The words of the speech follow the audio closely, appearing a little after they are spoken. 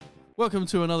Welcome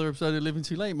to another episode of Living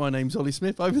Too Late. My name's Ollie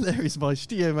Smith. Over there is my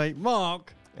studio mate,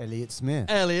 Mark. Elliot Smith.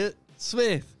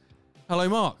 Hello,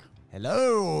 Mark.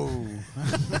 Hello.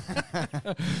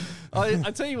 I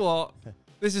tell you what,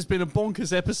 this has been a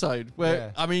bonkers episode.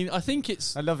 Where I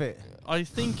love it. I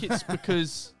think it's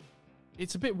because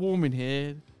it's a bit warm in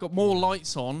here. Got more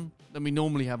lights on than we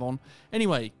normally have on.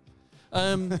 Anyway,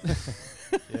 yeah,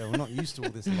 we're not used to all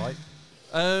this light.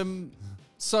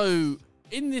 So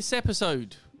in this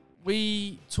episode,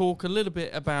 we talk a little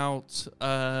bit about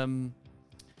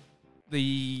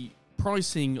the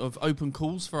pricing of open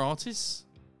calls for artists,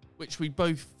 which we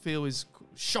both feel is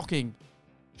shocking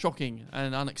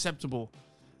and unacceptable.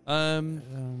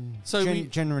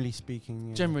 Generally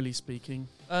speaking,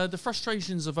 the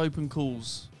frustrations of open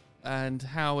calls and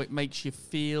how it makes you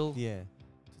feel to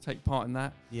take part in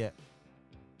that. Yeah.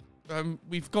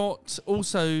 We've got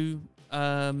also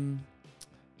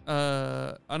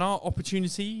an art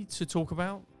opportunity to talk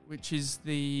about, which is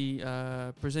the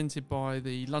presented by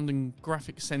the London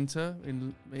Graphic Centre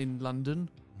in London.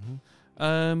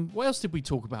 Mm-hmm. What else did we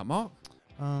talk about, Mark?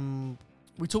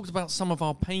 We talked about some of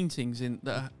our paintings in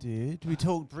that. Did we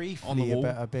talk briefly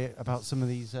about some of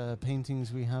these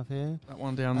paintings we have here? That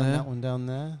one down there. That one down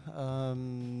there.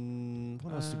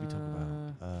 What else did we talk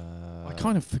about? I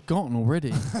kind of forgotten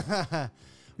already.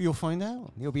 You'll find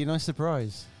out. It'll be a nice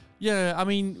surprise. Yeah, I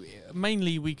mean,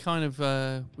 mainly we kind of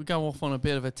we go off on a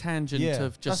bit of a tangent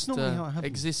of just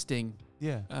existing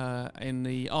in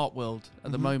the art world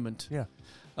at the moment. Yeah.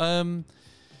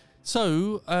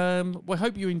 So we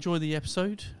hope you enjoy the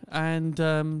episode and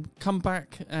come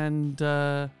back and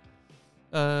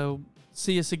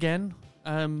see us again.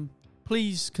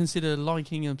 Please consider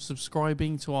liking and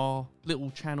subscribing to our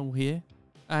little channel here,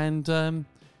 and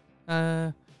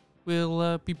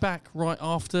we'll be back right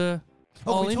after.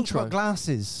 Oh, we talked about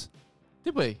glasses.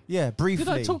 Did we? Yeah, briefly.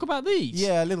 Did I talk about these?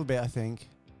 Yeah, a little bit, I think.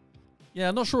 Yeah,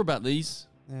 I'm not sure about these.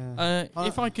 Yeah.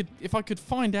 If I could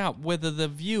find out whether the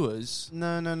viewers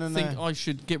think I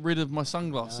should get rid of my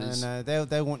sunglasses. No,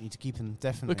 they'll want you to keep them,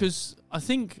 definitely. Because I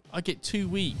think I get 2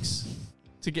 weeks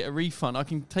to get a refund. I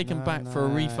can take them back for a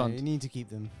refund. You need to keep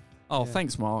them. Oh,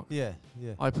 thanks, Mark. Yeah.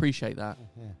 I appreciate that.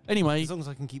 Yeah. Anyway, as long as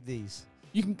I can keep these.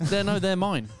 You can. They're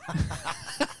mine.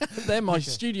 They're my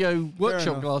studio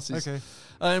workshop glasses. Okay.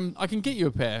 I can get you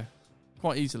a pair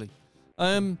quite easily.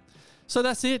 So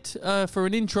that's it for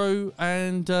an intro,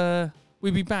 and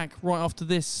we'll be back right after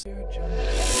this.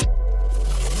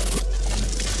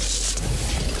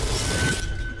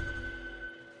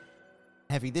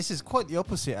 Heavy. This is quite the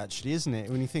opposite, actually, isn't it?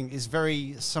 When you think it's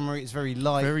very summery, it's very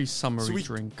light. Very summery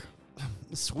drink.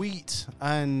 Sweet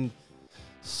and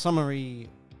summery,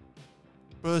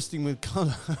 bursting with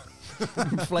colour.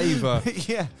 Flavour.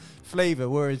 Yeah, flavour,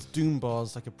 whereas Doom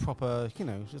Bar's like a proper,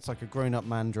 it's like a grown-up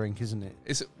man drink, isn't it?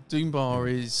 Doom Bar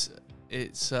it's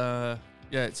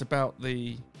about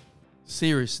the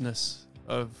seriousness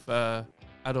of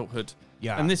adulthood.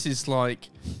 Yeah. And this is like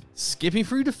skipping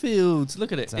through the fields.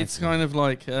 Look at it. Exactly. It's kind of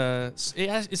like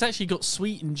it's actually got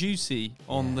sweet and juicy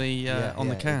on the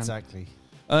can. Exactly.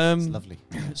 It's lovely.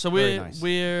 So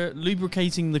we're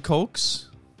lubricating the cogs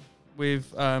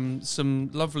with some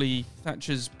lovely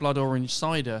Thatcher's Blood Orange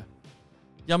cider.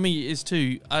 Yummy it is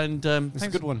too. And it's a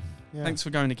good one. Yeah. Thanks for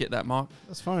going to get that, Mark.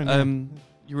 That's fine.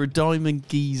 You're a diamond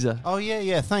geezer. Oh,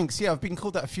 yeah, thanks. Yeah, I've been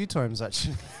called that a few times,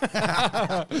 actually.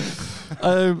 I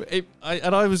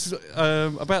was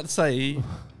about to say,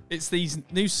 it's these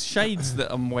new shades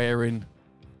that I'm wearing.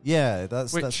 Yeah,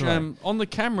 that's right. On the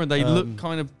camera, they look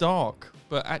kind of dark,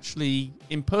 but actually,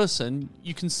 in person,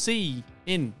 you can see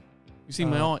in. You see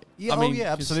my eye?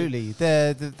 Yeah, absolutely.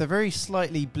 They're very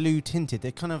slightly blue tinted.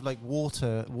 They're kind of like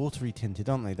watery tinted,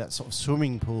 aren't they? That sort of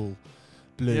swimming pool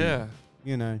blue. Yeah.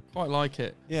 Quite like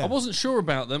it. Yeah. I wasn't sure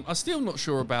about them. I'm still not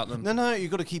sure about them. No,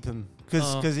 you've got to keep them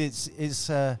because it's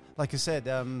like I said.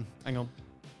 Hang on.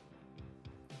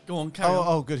 Go on, carry on.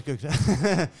 Oh, good.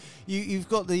 You've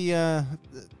got the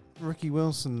Ricky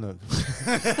Wilson look.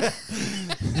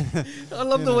 I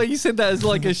love the way you said that as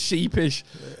like a sheepish.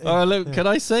 Look, can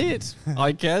I say it?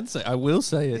 I can say. I will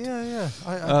say it. Yeah.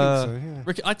 I think so. Yeah.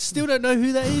 Ricky, I still don't know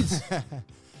who that is.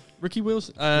 Ricky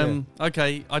Wilson.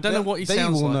 Okay, I don't know what he sounds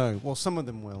like. They will know. Well, some of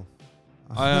them will.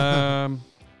 I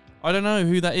don't know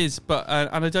who that is, but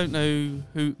and I don't know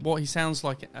what he sounds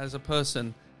like as a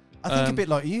person. I think a bit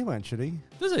like you, actually.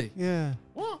 Does he? Yeah.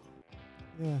 What?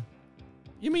 Yeah.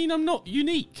 You mean I'm not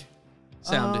unique?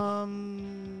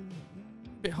 Sounding.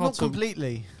 Bit hard not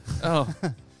completely. Oh.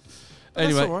 Anyway,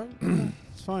 that's all right.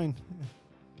 It's fine.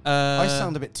 I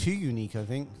sound a bit too unique, I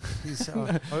think. You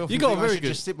got a very good.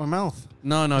 Just stick my mouth.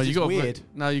 No, you got weird.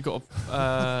 you got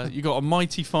you got a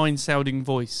mighty fine sounding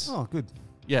voice. Oh, good.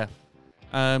 Yeah,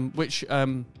 which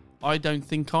I don't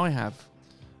think I have.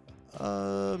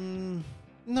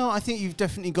 No, I think you've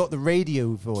definitely got the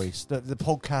radio voice, the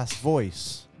podcast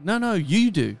voice. No,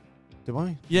 you do. Do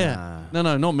I? Yeah. Nah.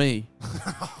 No, not me.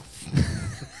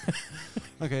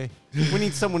 Okay. We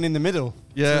need someone in the middle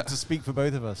to speak for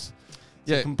both of us.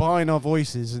 So combine our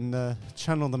voices and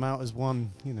channel them out as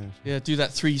one, you know. Yeah, do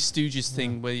that Three Stooges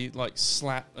thing where you like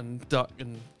slap and duck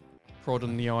and prod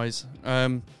on the eyes.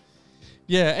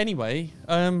 Anyway,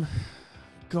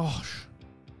 gosh.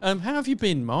 How have you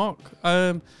been, Mark?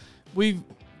 We've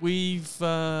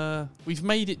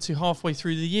made it to halfway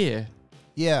through the year.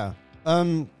 Yeah.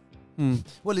 Well,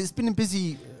 it's been a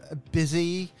busy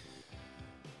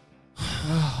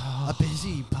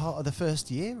part of the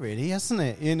first year, really, hasn't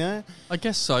it? You know, I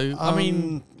guess so. I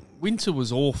mean, winter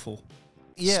was awful.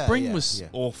 Yeah, spring was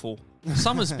awful.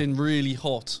 Summer's been really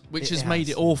hot, which has made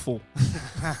it awful.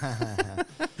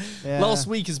 Last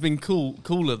week has been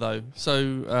cooler though.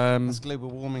 So it's global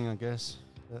warming, I guess.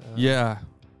 Yeah.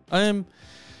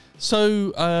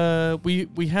 So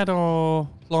we had our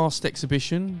last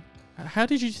exhibition. How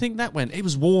did you think that went? It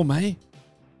was warm, eh?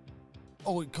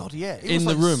 Oh God, yeah! It was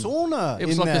like the room. Sauna. It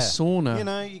was like a sauna. You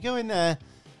know, you go in there,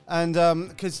 and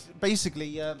because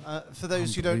basically, for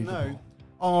those who don't know,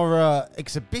 our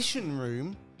exhibition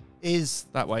room is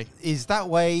that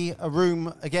way. A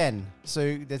room again.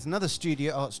 So there's another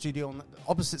art studio on the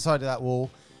opposite side of that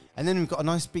wall, and then we've got a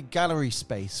nice big gallery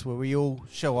space where we all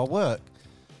show our work.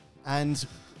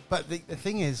 But the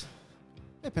thing is,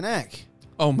 flipping heck.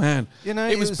 Oh man, you know,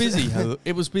 it was busy.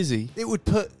 It was busy. It would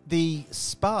put the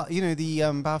spa, you know, the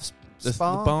bath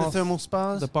spa, the thermal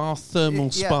spas, the bath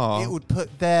thermal spa. It would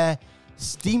put their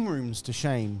steam rooms to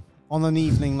shame on an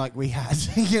evening like we had.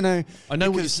 You know, I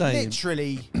know what you're saying.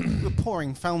 Literally, we're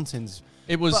pouring fountains.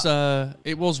 It was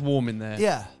warm in there.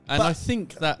 Yeah, and I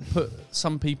think that put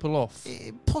some people off.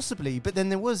 Possibly, but then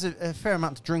there was a fair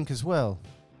amount to drink as well.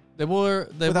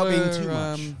 Without being too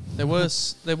much.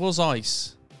 There was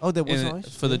ice. Oh, there was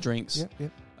ice for the drinks.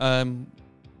 Yep.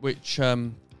 Which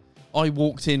I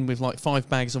walked in with like 5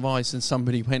 bags of ice, and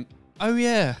somebody went, "Oh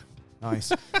yeah,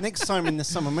 nice." Next time in the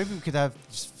summer, maybe we could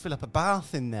just fill up a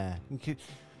bath in there.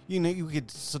 You could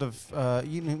sort of,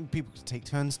 people could take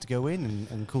turns to go in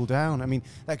and cool down. I mean,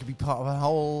 that could be part of a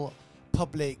whole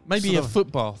public. Maybe a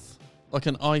foot bath, like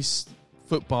an ice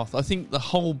foot bath. I think the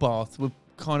whole bath would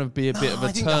kind of be a bit of a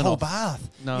I think turn the whole off. bath.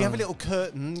 No, you have a little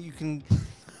curtain. You can,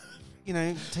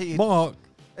 take your Mark.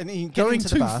 And you can going into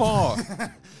too the bath. far.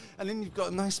 And then you've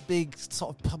got a nice big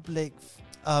sort of public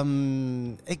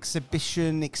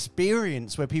exhibition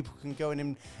experience where people can go in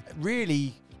and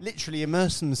really, literally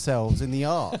immerse themselves in the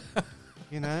art.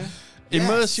 You know,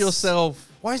 immerse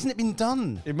yourself. Why hasn't it been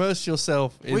done? Immerse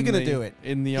yourself. We're going to do it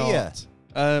in the here.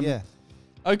 art.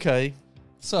 Okay,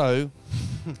 so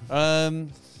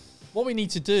what we need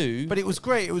to do. But it was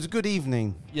great. It was a good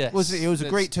evening. Yes, it was a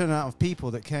great turnout of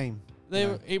people that came.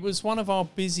 It was one of our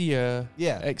busier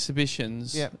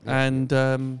exhibitions, and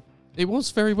it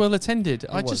was very well attended.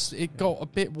 It got a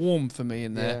bit warm for me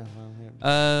in there.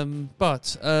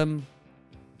 But and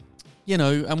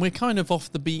we're kind of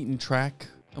off the beaten track,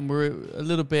 and we're a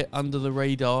little bit under the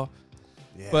radar.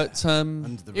 Yeah, but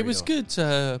it was good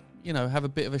to have a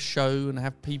bit of a show and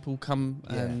have people come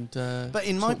and. But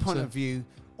in my point of view,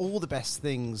 all the best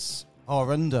things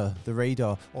are under the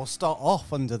radar, or start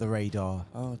off under the radar.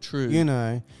 Oh, true.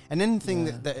 And anything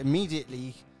that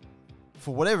immediately,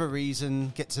 for whatever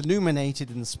reason, gets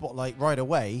illuminated in the spotlight right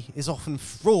away is often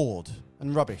fraud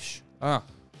and rubbish. Ah.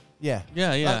 Yeah.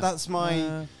 Yeah. That's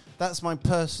my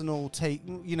personal take.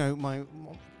 Am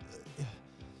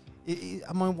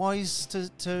I wise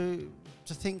to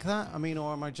think that? I mean,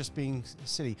 or am I just being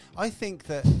silly? I think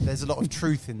that there's a lot of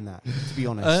truth in that, to be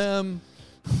honest.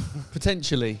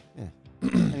 Potentially. Yeah.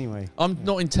 Anyway. I'm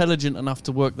not intelligent enough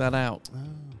to work that out. Oh.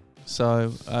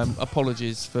 So,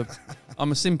 apologies for...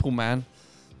 I'm a simple man.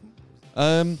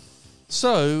 I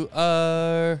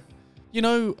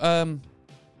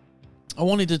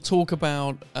wanted to talk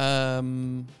about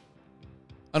an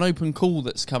open call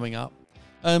that's coming up.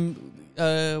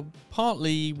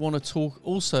 Partly want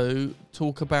to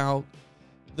talk about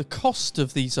the cost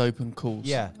of these open calls.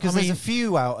 Yeah, because there's a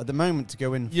few out at the moment to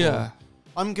go in for. Yeah.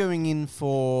 I'm going in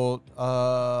for,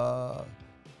 a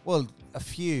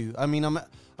few. I mean,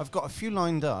 I've got a few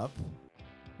lined up.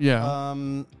 Yeah.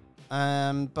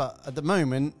 But at the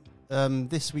moment,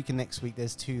 this week and next week,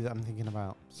 there's 2 that I'm thinking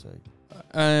about. So,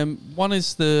 one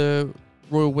is the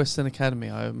Royal Western Academy,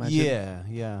 I imagine.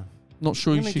 Yeah. Not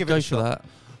sure you gonna should give it go a for shot.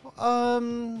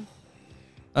 that.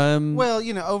 Well,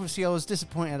 obviously I was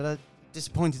disappointed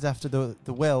after the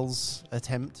Wells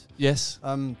attempt. Yes.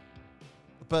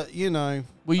 But Will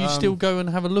you still go and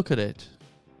have a look at it?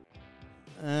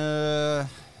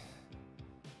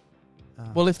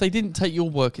 Well, if they didn't take your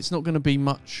work, it's not going to be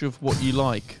much of what you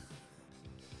like.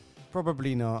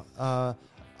 Probably not. How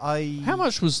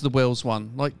much was the Wells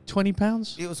one? Like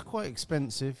 £20? It was quite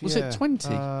expensive. Was it 20?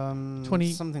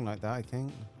 20, something like that. I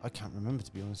think. I can't remember,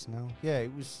 to be honest now. Yeah,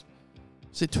 it was.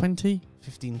 Was it 20?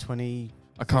 15, 20.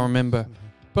 I can't remember.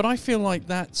 But I feel like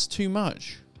that's too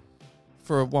much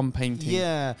for a one painting.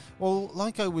 Yeah. Well,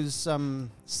 like I was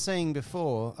saying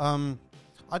before, I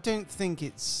don't think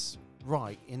it's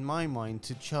right, in my mind,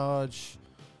 to charge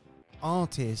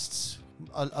artists,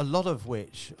 a lot of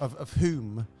which, of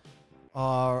whom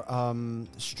are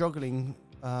struggling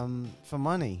for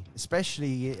money,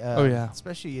 especially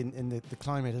especially in the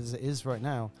climate as it is right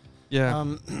now.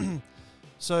 Yeah.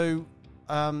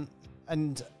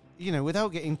 And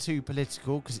without getting too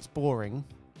political, because it's boring.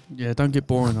 Yeah, don't get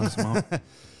boring on us, Mark.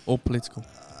 Or political.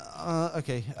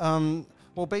 Okay.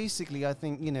 Well, basically, I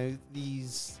think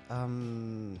these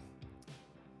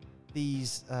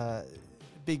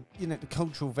big the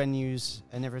cultural venues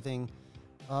and everything,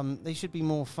 they should be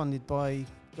more funded by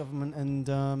government and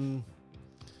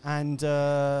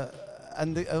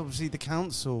obviously the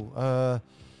council.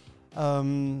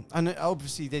 And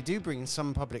obviously they do bring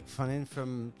some public funding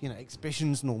from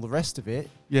exhibitions and all the rest of it.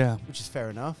 Yeah, which is fair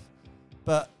enough.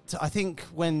 But I think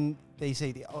when they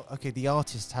say the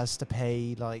artist has to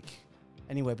pay like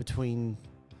anywhere between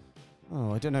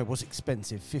I don't know what's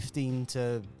expensive, £15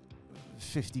 to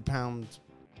 £50,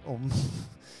 or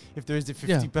if there is a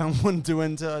 £50 one to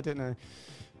enter, I don't know.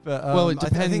 But well, it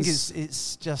depends. I think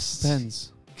it's just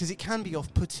depends, because it can be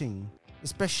off-putting,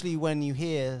 especially when you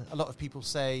hear a lot of people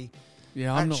say,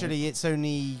 actually, it's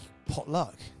only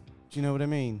potluck. Do you know what I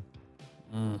mean?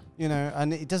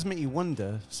 And it does make you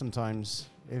wonder sometimes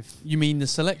if... You mean the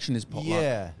selection is potluck?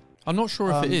 Yeah. I'm not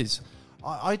sure if it is.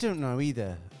 I don't know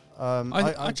either.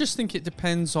 I just think it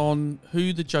depends on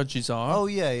who the judges are. Oh,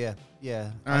 yeah.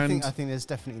 I think there's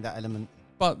definitely that element.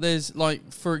 But there's,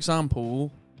 like, for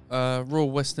example,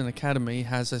 Royal Western Academy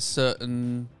has a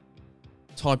certain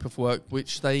type of work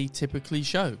which they typically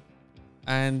show.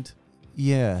 And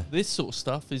this sort of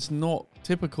stuff is not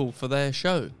typical for their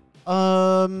show.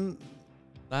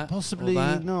 Possibly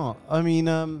not. I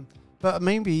mean, but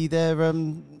maybe they're, I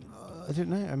don't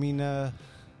know. I mean,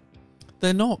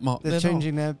 they're not, Mark. They're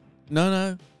changing their...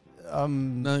 No,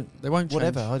 they won't change.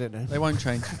 Whatever, I don't know. They won't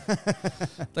change.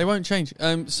 They won't change.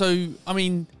 So, I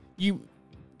mean,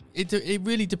 it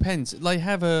really depends. They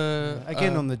have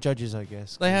on the judges, I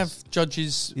guess. They have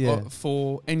judges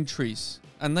for entries,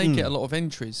 and they get a lot of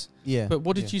entries. Yeah. But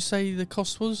what did you say the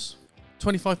cost was?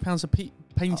 £25 a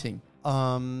painting.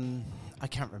 I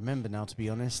can't remember now, to be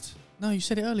honest. No, you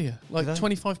said it earlier. Like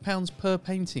 £25 per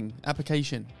painting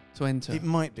application to enter. It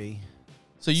might be.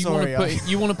 So you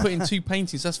want to put in 2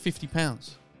 paintings? That's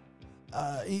 £50.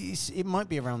 It might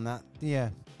be around that.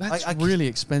 Yeah. That's really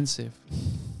expensive.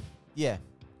 Yeah.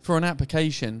 For an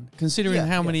application, considering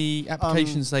how many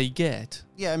applications they get.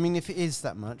 Yeah, I mean, if it is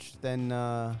that much, then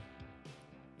I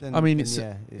mean,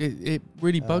 it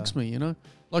really bugs me,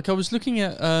 Like I was looking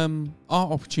at art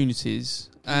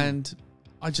opportunities, and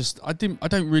I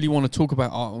don't really want to talk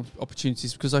about art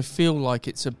opportunities because I feel like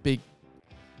it's a big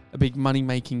money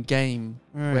making game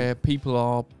where people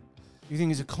are. You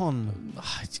think it's a con?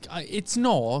 It's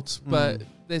not, but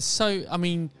there's so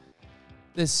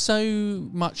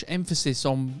much emphasis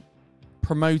on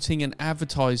promoting and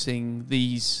advertising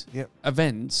these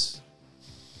events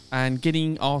and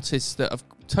getting artists that have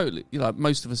totally,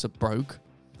 most of us are broke,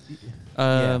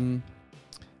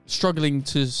 struggling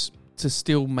to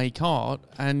still make art,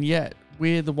 and yet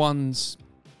we're the ones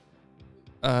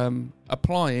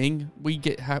applying. We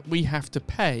have to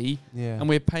pay, and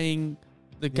we're paying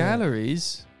the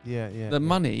galleries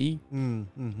money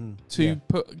to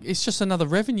put. It's just another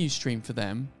revenue stream for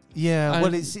them. Yeah, and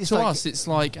well, it's to like, us. It's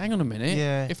like, hang on a minute.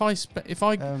 Yeah. If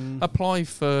I apply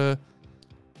for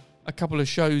a couple of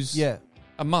shows a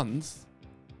month,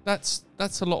 that's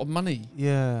a lot of money.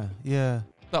 Yeah.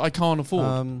 That I can't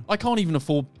afford. I can't even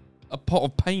afford a pot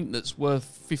of paint that's worth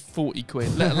 40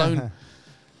 quid, let alone.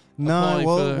 No,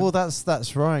 well,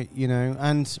 that's right,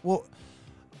 and what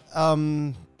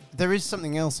there is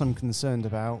something else I'm concerned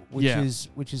about, which is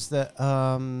that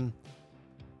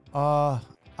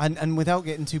and without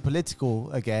getting too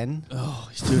political again. Oh,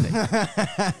 he's doing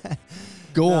it.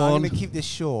 Go on. I'm going to keep this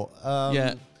short.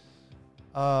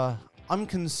 I I'm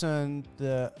concerned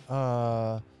that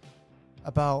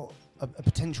about a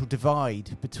potential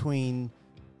divide between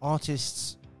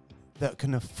artists that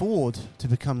can afford to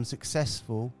become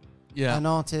successful and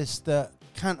artists that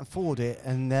can't afford it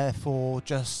and therefore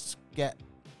just get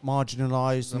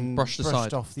marginalised and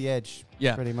brushed off the edge.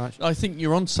 Yeah, pretty much. I think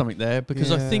you're on something there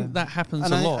because I think that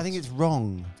happens a lot. I think it's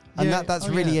wrong, and that's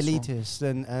really elitist.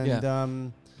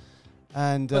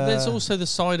 And but there's also the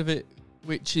side of it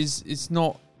which is it's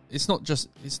not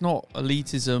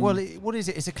elitism. Well, what is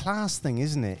it? It's a class thing,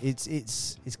 isn't it?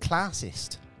 It's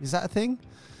classist. Is that a thing?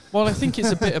 Well, I think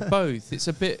it's a bit of both. It's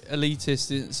a bit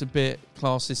elitist. It's a bit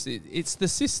classist. It's the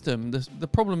system. The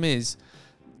problem is,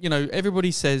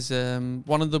 everybody says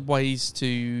one of the ways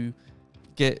to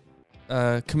get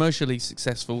commercially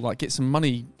successful, like get some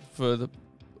money for the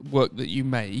work that you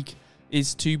make,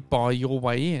 is to buy your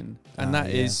way in. And that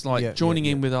is like joining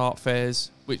in with art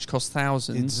fairs, which cost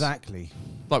thousands. Exactly.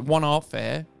 Like one art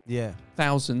fair,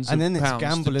 thousands and of then it's pounds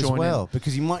gamble to as join well, in.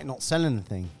 Because you might not sell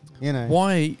anything,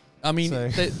 Why? I mean,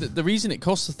 the reason it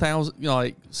costs a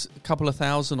couple of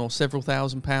thousand or several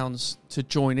 £1,000s to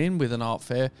join in with an art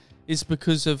fair is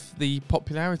because of the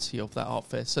popularity of that art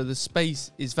fair. So the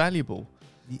space is valuable.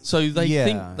 So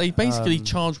they basically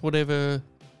charge whatever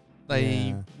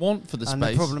they want for the space. And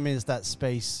the problem is that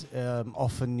space,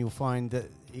 often you'll find that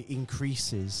it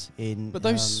increases in... But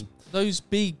those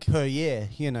big... Per year,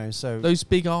 so... Those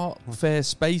big art fair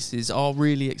spaces are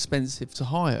really expensive to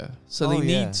hire. So they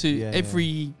need to...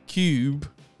 every cube,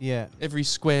 every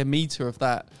square metre of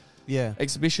that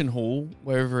exhibition hall,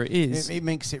 wherever it is... It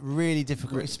makes it really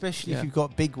difficult, especially if you've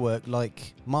got big work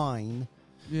like mine.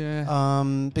 Yeah.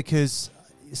 Because,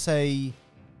 say...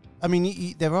 I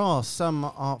mean, there are some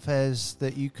art fairs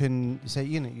that you can say,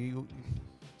 you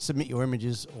submit your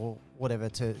images or whatever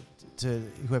to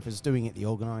whoever's doing it, the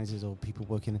organisers or people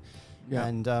working,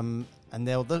 and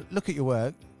they'll look at your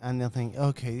work and they'll think,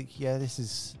 okay, this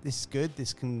is good,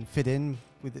 this can fit in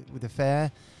with the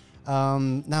fair.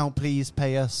 Now, please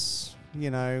pay us,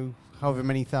 however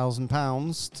many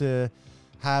 £1,000 to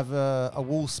have a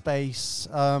wall space,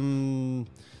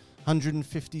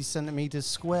 150 centimeters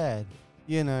squared.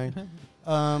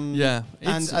 And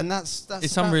that's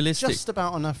it's unrealistic. Just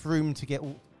about enough room to get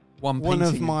one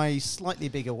of my slightly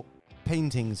bigger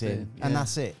paintings in, and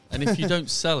that's it. And if you don't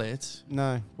sell it,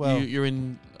 you're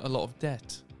in a lot of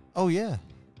debt. Oh yeah.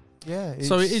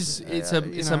 So it's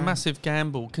a massive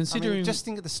gamble. Considering, just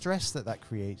think of the stress that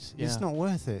creates. It's not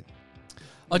worth it.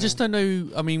 I just don't know.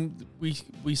 I mean,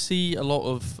 we see a lot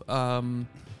of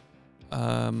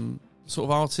sort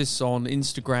of artists on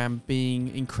Instagram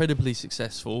being incredibly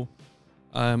successful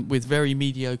with very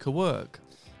mediocre work,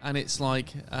 and it's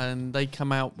like, and they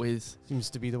come out with, seems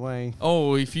to be the way,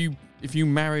 if you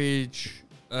marriage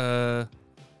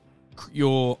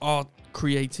your art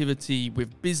creativity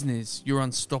with business, you're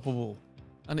unstoppable.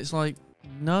 And it's like,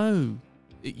 no,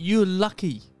 you're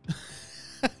lucky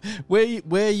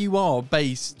where you are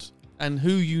based and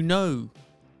who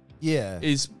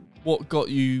is what got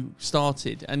you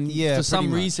started, and for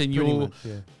some reason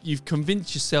you've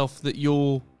convinced yourself that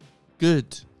you're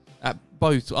good at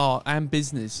both art and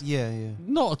business.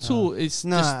 Not at all. It's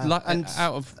just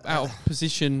out of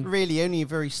position. Really, only a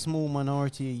very small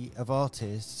minority of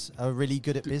artists are really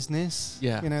good at business.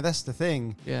 That's the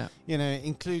thing.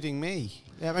 Including me.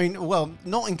 I mean, well,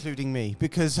 not including me,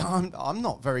 because I'm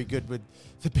not very good with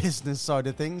the business side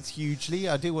of things. Hugely,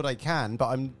 I do what I can, but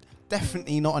I'm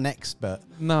definitely not an expert.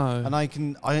 No. And I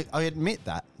admit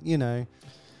that,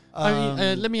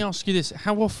 let me ask you this.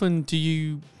 How often do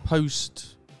you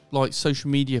post like social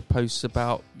media posts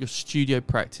about your studio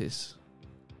practice?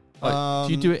 Like,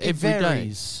 do you do it every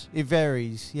day? It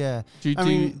varies, yeah. Do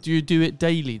you do it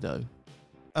daily though?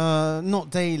 Not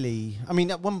daily. I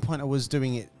mean, at one point I was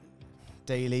doing it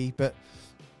daily, but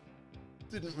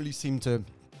didn't really seem to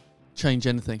change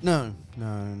anything. No.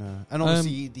 And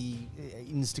obviously the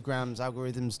Instagram's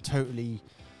algorithm's totally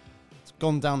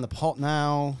gone down the pot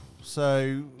now.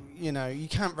 So, you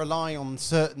can't rely on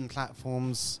certain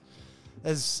platforms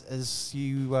as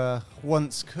you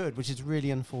once could, which is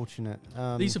really unfortunate.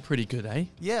 These are pretty good, eh?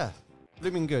 Yeah,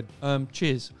 blooming good.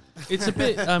 Cheers. It's a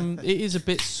bit it is a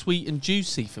bit sweet and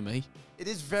juicy for me. It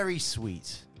is very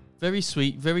sweet. Very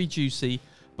sweet, very juicy.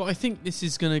 But I think this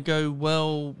is going to go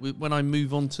well when I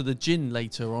move on to the gin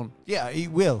later on. Yeah,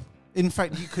 it will. In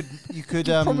fact, you could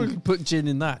probably put gin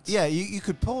in that. Yeah, you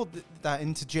could pour that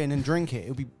into gin and drink it.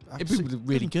 It'd be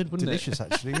really good, wouldn't delicious, it?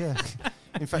 Delicious, actually. Yeah.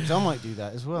 In fact, I might do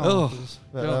that as well. Oh,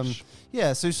 but,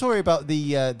 so sorry about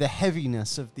the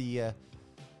heaviness of the.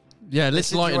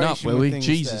 Let's lighten up, will we?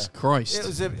 Jesus there. Christ! It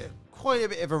was quite a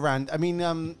bit of a rant. I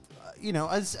mean,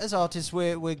 as artists,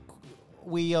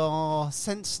 we are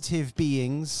sensitive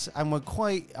beings, and we're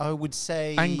quite, I would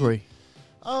say, angry.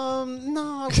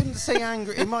 No, I wouldn't say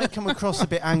angry. It might come across a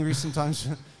bit angry sometimes.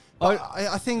 But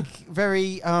I think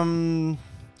very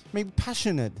maybe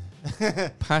passionate.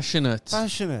 Passionate.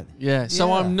 Yeah.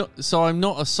 So I'm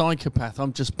not a psychopath.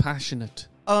 I'm just passionate.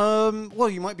 Well,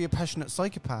 you might be a passionate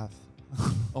psychopath.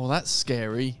 Oh, that's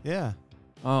scary. Yeah.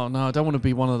 Oh no, I don't want to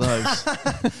be one of those.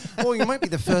 Well, you might be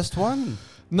the first one.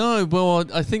 No, well,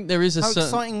 I think there is a. How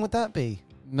exciting would that be?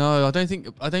 No, I don't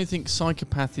think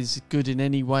psychopath is good in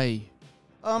any way.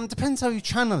 Depends how you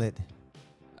channel it.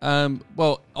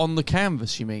 Well, on the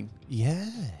canvas, you mean? Yeah.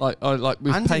 Like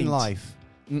with and paint. In life.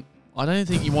 I don't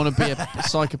think you want to be a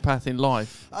psychopath in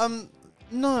life.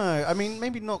 No, I mean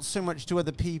maybe not so much to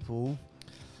other people,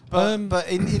 but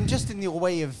in just in your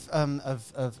way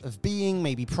of being,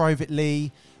 maybe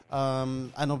privately,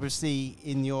 and obviously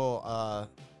in your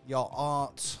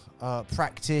art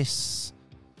practice,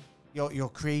 your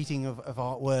creating of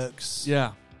artworks.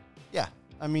 Yeah. Yeah.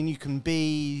 I mean, you can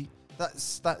be.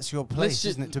 That's your place,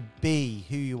 isn't it? To be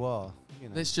who you are.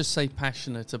 Let's just say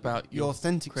passionate about your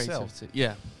authentic creativity. self.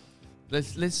 Yeah.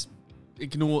 Let's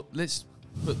ignore. Let's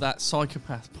put that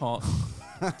psychopath part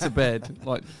to bed.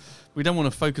 Like, we don't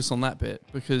want to focus on that bit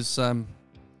because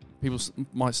people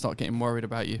might start getting worried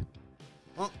about you.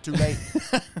 Oh, too late.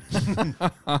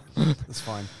 That's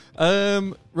fine.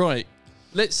 Right.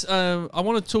 Let's. I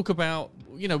want to talk about.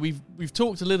 We've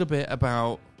talked a little bit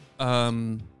about.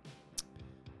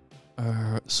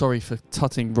 Sorry for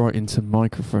tutting right into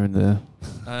microphone there.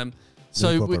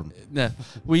 So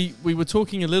we were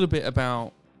talking a little bit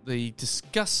about the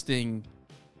disgusting.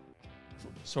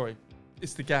 Sorry,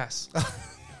 it's the gas.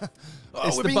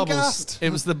 It's the bubbles. Gassed.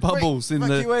 It was the bubbles in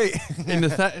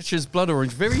the Thatcher's blood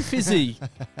orange. Very fizzy,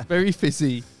 very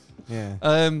fizzy.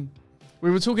 Yeah.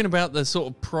 We were talking about the sort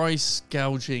of price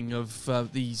gouging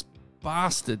of these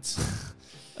bastards.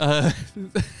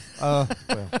 Well.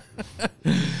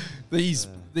 These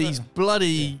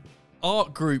bloody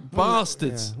art group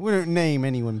bastards. Yeah. We don't name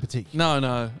anyone particular.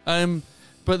 No.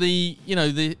 But the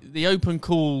open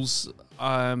calls,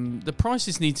 the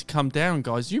prices need to come down,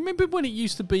 guys. Do you remember when it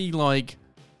used to be like,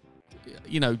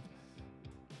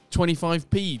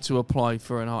 25p to apply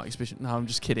for an art exhibition? No, I'm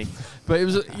just kidding. But it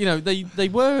was, they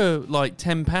were like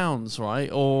 £10,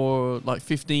 right, or like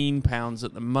 £15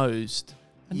 at the most.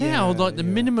 And now, like the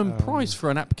minimum price for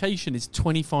an application is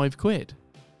 25 quid.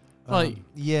 Like,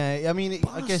 I mean,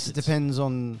 I guess it depends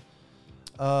on.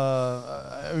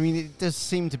 I mean, it does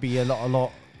seem to be a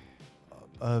lot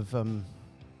of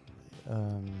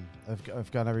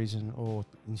galleries or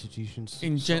institutions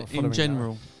in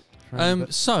general. But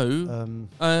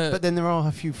then there are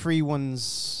a few free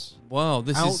ones. Wow,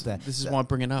 this is why I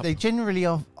bring it up. They generally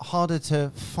are harder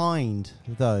to find,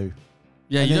 though.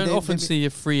 Yeah, you don't often see a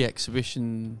free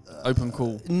exhibition open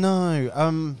call. No,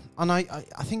 and I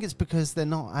think it's because they're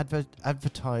not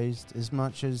advertised as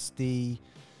much as the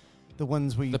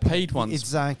ones where you the paid ones,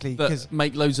 exactly, that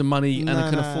make loads of money and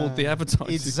can afford the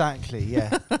advertising. Exactly,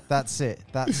 yeah, that's it.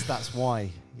 That's why,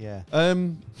 yeah.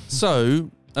 So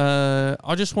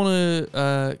I just want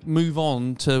to move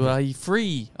on to a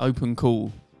free open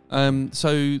call.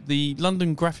 So the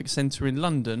London Graphic Centre in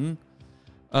London.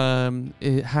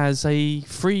 It has a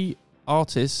free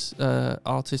artist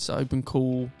open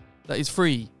call that is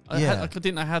free. I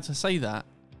didn't know how to say that.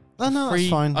 No, free that's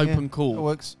fine. Open call. It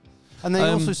works. And they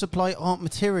also supply art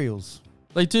materials.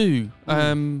 They do.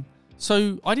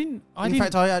 So I didn't. In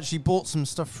fact, I actually bought some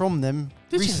stuff from them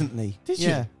recently. Did you?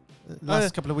 Yeah.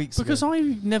 Last couple of weeks because ago.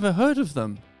 I've never heard of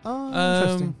them. Oh,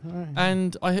 interesting. Right.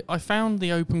 And I found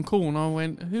the open call and I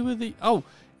went, who are the... Oh,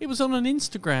 it was on an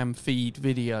Instagram feed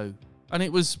video. And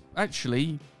it was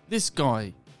actually this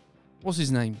guy. What's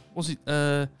his name? Was it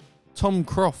Tom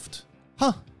Croft?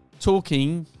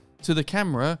 Talking to the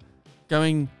camera,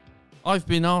 going, I've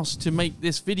been asked to make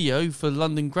this video for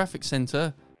London Graphic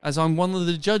Centre as I'm one of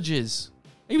the judges.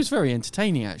 He was very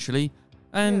entertaining, actually.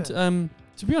 And to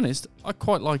be honest, I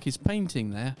quite like his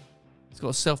painting there. He's got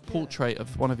a self-portrait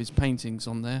of one of his paintings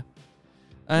on there.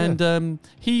 And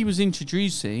he was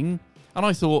introducing, and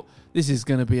I thought, this is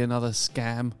going to be another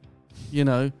scam.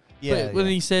 But when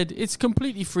he said it's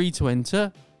completely free to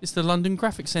enter, it's the London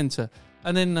Graphic Centre,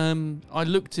 and then I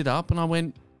looked it up and I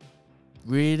went,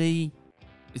 really,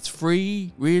 it's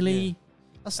free, really?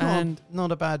 That's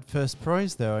not a bad first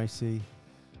prize, though. I see.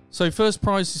 So first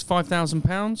prize is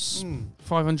 £5,000,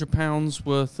 £500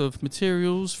 worth of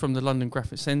materials from the London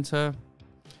Graphic Centre,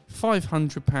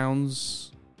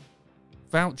 £500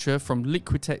 voucher from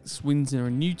Liquitex Windsor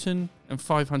and Newton, and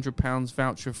 £500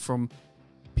 voucher from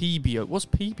PBO. What's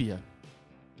PBO?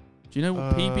 Do you know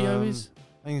what PBO is?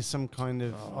 I think it's some kind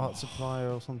of art supply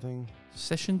or something.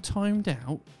 Session timed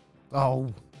out.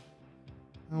 Oh,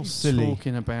 how What are silly! you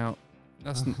talking about?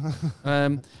 That's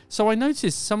so I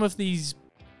noticed some of these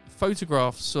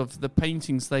photographs of the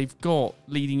paintings they've got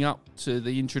leading up to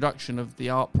the introduction of the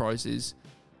art prizes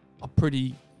are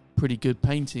pretty good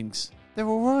paintings. They're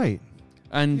all right.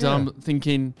 And Yeah. I'm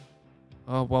thinking,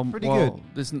 oh well, Pretty good.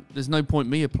 There's no point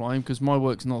me applying because my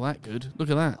work's not that good.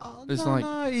 Look at that. It's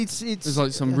There's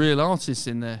like some real artists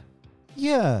in there.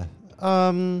 Yeah.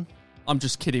 I'm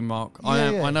just kidding, Mark.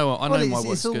 Yeah. I know my work's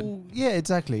it's good. all, yeah,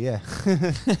 exactly. Yeah.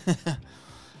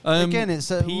 Again,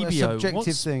 it's a PBO.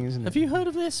 subjective thing, isn't it? Have you heard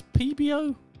of this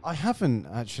PBO? I haven't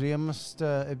actually. I must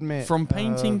admit. From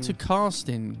painting to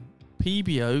casting,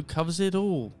 PBO covers it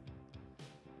all.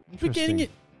 We're getting it.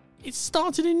 It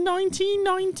started in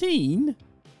 1919.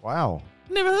 Wow.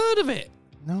 Never heard of it.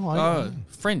 No, I.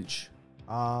 French.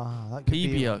 That could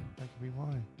PBO. be. That could be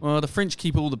why. Well, the French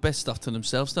keep all the best stuff to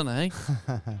themselves, don't they?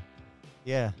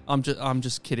 Yeah. I'm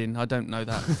just kidding. I don't know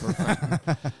that for a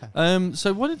fact.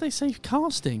 So what did they say?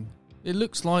 Casting. It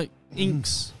looks like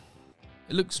inks.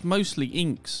 It looks mostly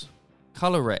inks.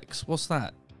 Colorex. What's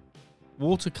that?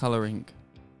 Watercolor ink.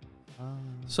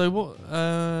 So what?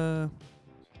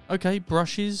 Okay,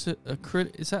 brushes.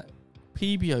 Acrylic. Is that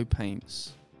PBO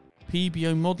paints?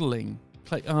 PBO modelling.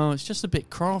 It's just a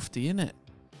bit crafty, isn't it?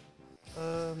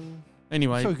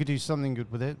 Anyway, so we could do something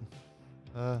good with it.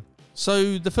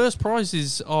 So the first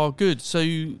prizes are good. So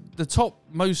the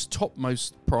topmost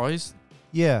prize.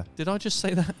 Yeah. Did I just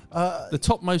say that? The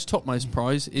topmost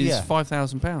prize is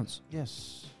 £5,000.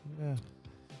 Yes. Yeah.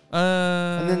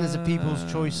 And And then there's a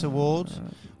People's Choice Award,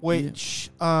 which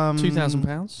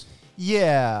 £2,000.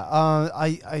 Yeah.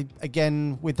 I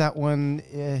again with that one.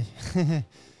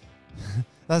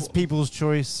 That's People's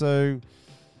Choice. So.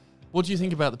 What do you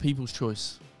think about the People's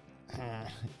Choice?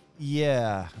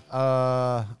 Yeah.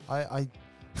 I I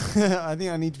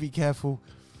think I need to be careful.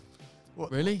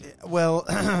 Really? Well,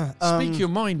 speak your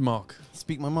mind, Mark.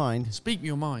 Speak my mind. Speak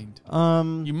your mind.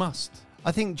 You must.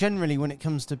 I think generally when it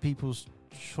comes to People's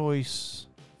Choice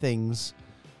things,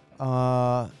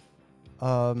 it's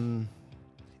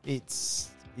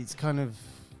kind of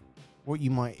what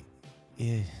you might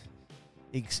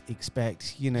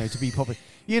expect, to be popular.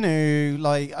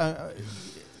 Like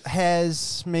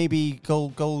hairs, maybe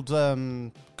gold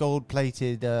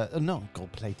plated, not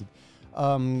gold plated,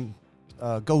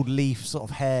 gold leaf sort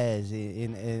of hairs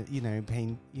in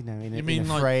paint, in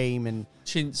a frame and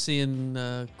chintzy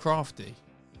and crafty,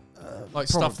 like probably,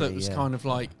 stuff that was kind of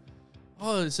like,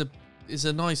 it's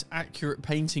a nice accurate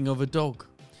painting of a dog.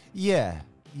 Yeah.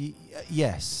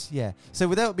 Yes, yeah. So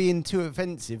without being too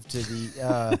offensive to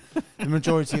the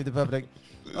majority of the public,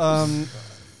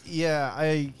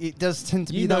 it does tend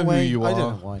to be that way. You I are.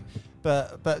 don't know why,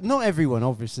 but not everyone,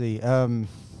 obviously. It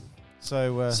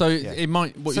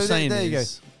might. What you're saying there is. You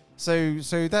go.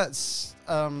 So that's.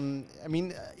 I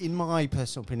mean, in my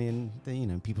personal opinion,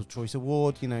 the People's Choice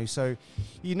Award. So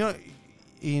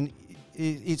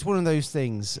it's one of those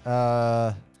things.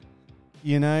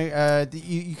 You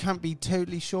can't be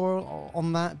totally sure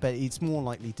on that, but it's more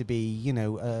likely to be,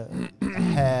 a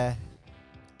hare,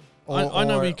 or, I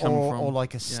know where you come from, or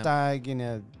like a stag in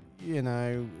a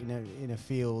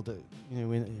field,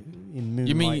 in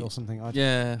moonlight or something. Like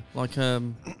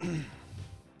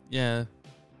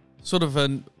sort of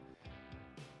an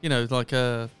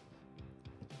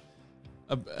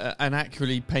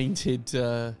accurately painted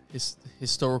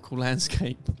historical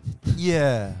landscape.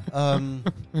 Yeah.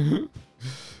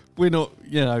 We're not,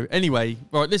 Anyway,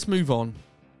 right, let's move on.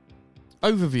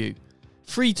 Overview.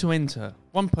 Free to enter.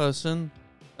 One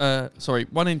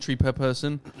entry per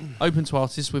person. Open to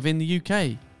artists within the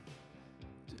UK.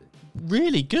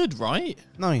 Really good, right?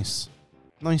 Nice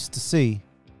to see.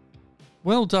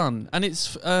 Well done. And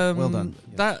it's well done.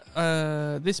 Yeah.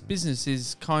 That this business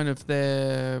is kind of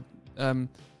their and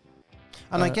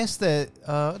I guess that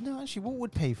no, actually, what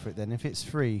would pay for it then if it's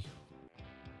free?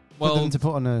 For them to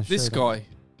put on a this show guy,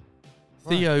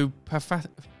 Theo I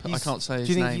can't say his name.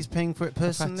 Do you think he's paying for it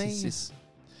personally?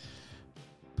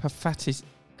 Pafatis.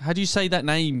 How do you say that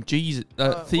name? Jesus,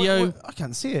 Theo. What? I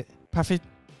can't see it.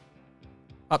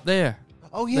 Up there.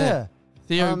 Oh yeah, there.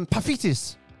 Theo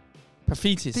Pafitis.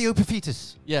 Theo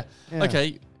Pafitis. Yeah.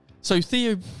 Okay. So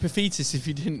Theo Pafitis, if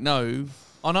you didn't know,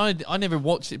 and I never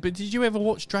watched it, but did you ever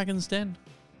watch Dragon's Den?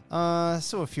 I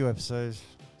saw a few episodes.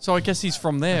 So I guess he's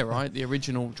from there, right? The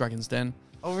original Dragon's Den.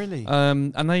 Oh, really?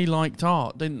 And they liked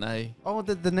art, didn't they? Oh,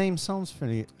 the name sounds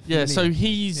familiar. Yeah, so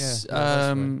he's, Yeah,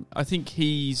 that's right. I think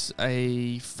he's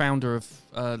a founder of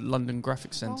London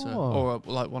Graphic Centre, or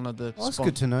like one of the. Oh, that's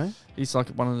good to know. He's like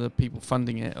one of the people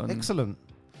funding it. Excellent.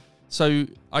 So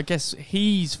I guess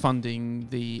he's funding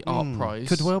the art prize.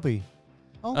 Could well be.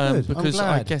 Oh, good. Because I'm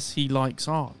glad. I guess he likes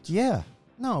art. Yeah.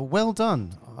 No, well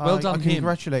done. Well done, I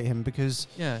congratulate him because,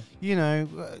 yeah, you know,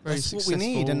 that's what we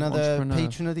need. Another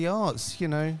patron of the arts, you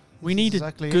know. We need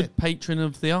exactly a good patron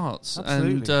of the arts.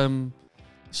 Absolutely. And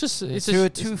it's just... It's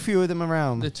too few of them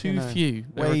around. They're too few.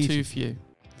 There are too few.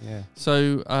 Yeah.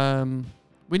 So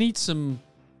we need some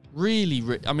really...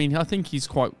 I mean, I think he's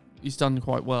done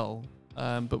quite well.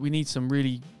 But we need some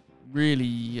really,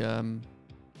 really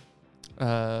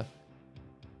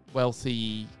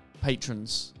wealthy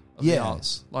patrons of the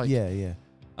arts. Like, yeah.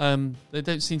 There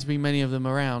don't seem to be many of them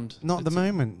around. Not at the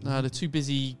moment. No, they're too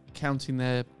busy counting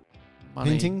their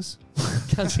money. Paintings?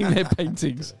 Counting their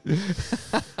paintings.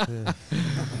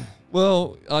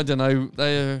 Well, I don't know.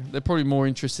 They're probably more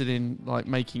interested in like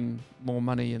making more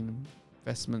money and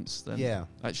investments than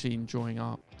actually enjoying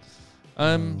art.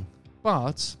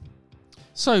 But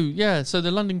so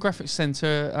the London Graphic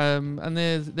Centre, and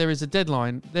there is a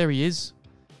deadline. There he is,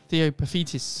 Theo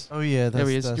Paphitis. Oh yeah, there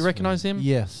he is. Do you recognise him?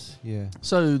 Yes, yeah.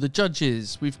 So the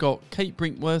judges, we've got Kate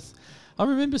Brinkworth. I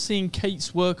remember seeing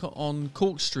Kate's work on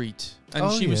Cork Street,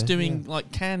 and she was doing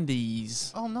like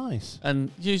candies. Oh, nice.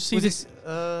 And you see this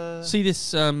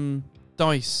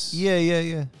dice.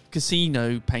 Yeah.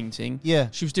 Casino painting. Yeah.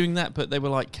 She was doing that, but they were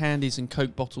like candies and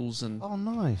Coke bottles and. Oh,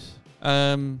 nice.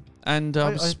 And I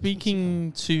was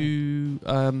speaking to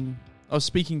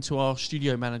our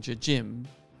studio manager Jim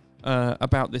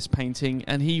about this painting,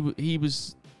 and he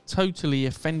was totally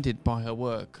offended by her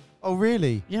work. Oh,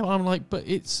 really? Yeah, I'm like, but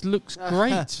it looks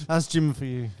great. That's Jim for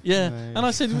you. Yeah, and I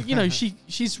said, you know,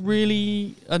 she's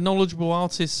really a knowledgeable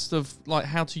artist of like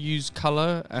how to use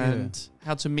color and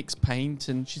how to mix paint,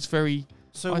 and she's very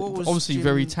obviously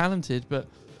very talented. But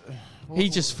he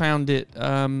just found it.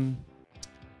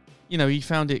 You know, he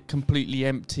found it completely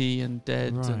empty and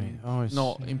dead and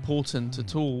not important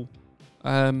at all.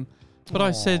 But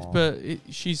I said,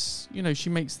 she's, you know, she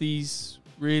makes these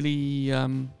really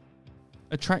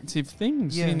attractive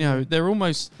things. Yeah, you know, they're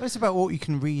almost. It's about what you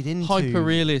can read into. Hyper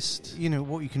realist. You know,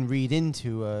 what you can read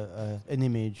into an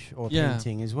image or a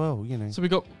painting as well. You know. So we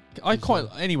got. I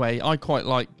quite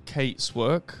like Kate's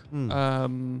work. I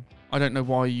don't know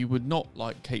why you would not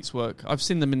like Kate's work. I've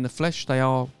seen them in the flesh. They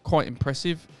are quite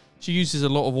impressive. She uses a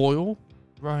lot of oil,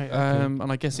 right? Okay.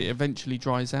 And I guess it eventually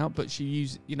dries out. But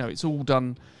it's all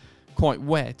done quite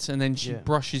wet, and then she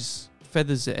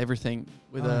feathers it everything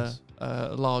with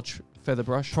a large feather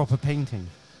brush. Proper painting.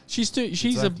 She's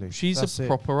a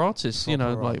proper artist,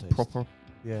 proper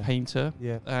painter,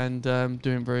 and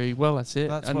doing very well at it.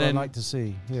 That's what I like to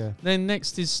see. Yeah. Then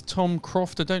next is Tom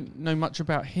Croft. I don't know much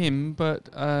about him, but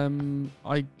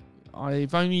I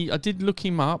did look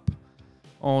him up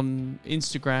on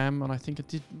Instagram, and I think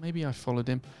I followed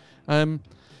him.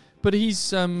 But he's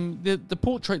the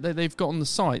portrait that they've got on the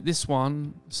site. This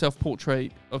one,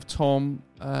 self-portrait of Tom.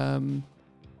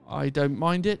 I don't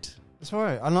mind it. That's all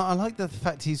right. I like the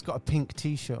fact he's got a pink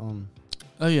T-shirt on.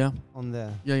 Oh yeah, on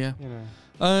there. Yeah. You know.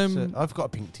 So I've got a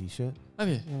pink T-shirt. Have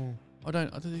you? Yeah. I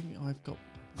don't think I've got.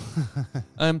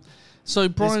 So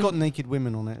Brian, it's got naked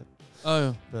women on it.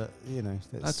 Oh, but you know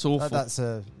that's awful. That's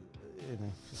a. You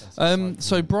know,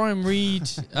 so Brian Reed,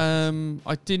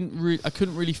 I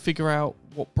couldn't really figure out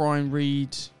what Brian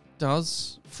Reed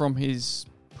does from his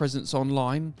presence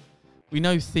online. We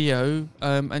know Theo,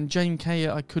 and Jane Kay,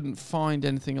 I couldn't find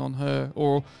anything on her,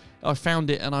 or I found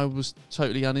it and I was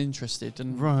totally uninterested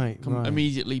and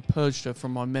immediately purged her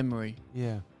from my memory.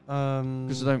 Yeah.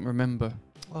 Because I don't remember.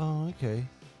 Oh, okay.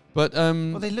 But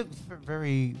well, they look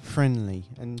very friendly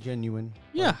and genuine.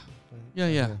 Yeah.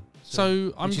 Yeah.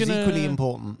 So I'm gonna. Is equally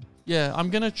important. Yeah, I'm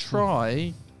gonna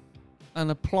try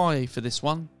and apply for this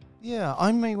one. Yeah,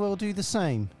 I may well do the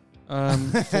same.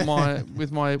 For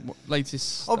my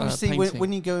latest. Obviously,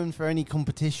 when you go in for any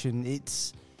competition,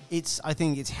 I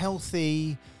think it's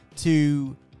healthy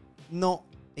to not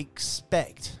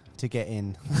expect to get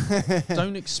in.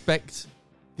 Don't expect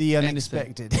the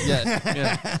unexpected.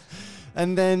 Yeah.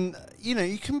 And then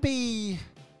you can be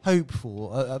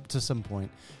hopeful up to some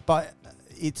point, but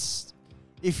it's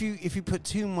if you put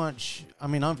too much. I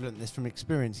mean, I've learned this from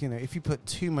experience. If you put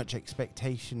too much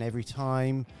expectation every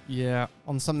time,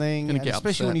 on something, and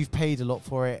especially when you've paid a lot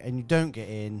for it and you don't get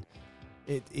in,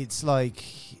 it's like,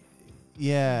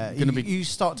 you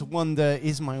start to wonder: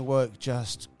 is my work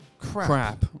just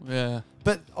crap? Yeah.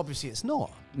 But obviously, it's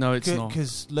not. No, it's not.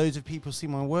 Because loads of people see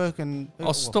my work and...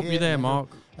 I'll stop you there, Mark.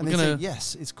 And they say,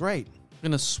 yes, it's great. We're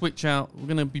going to switch out. We're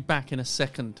going to be back in a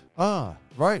second. Ah,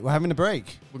 right. We're having a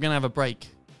break. We're going to have a break.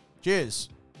 Cheers.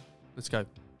 Let's go.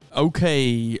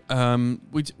 Okay.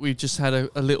 We just had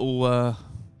a little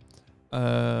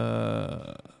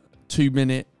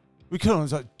 2-minute... We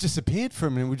kind of disappeared for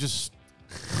a minute. We just...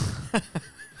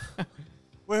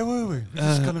 Where were we? We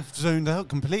just kind of zoned out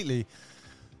completely.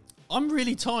 I'm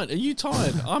really tired. Are you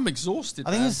tired? I'm exhausted.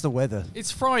 I think it's the weather. It's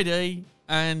Friday,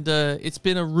 and it's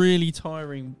been a really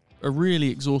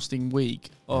exhausting week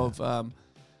of, and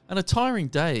a tiring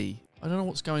day. I don't know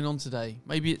what's going on today.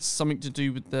 Maybe it's something to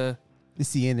do with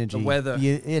it's the energy, the weather,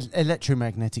 the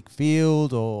electromagnetic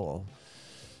field, or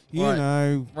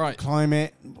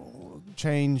climate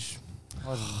change. I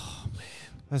don't know. Oh, man.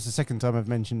 That's the second time I've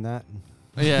mentioned that.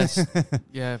 Yes.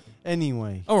 Yeah.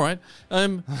 Anyway. All right. I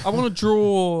want to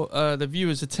draw the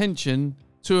viewers' attention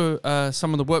to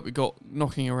some of the work we got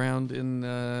knocking around in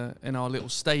our little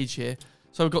stage here.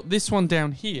 So we've got this one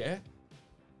down here.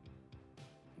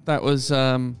 That was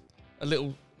a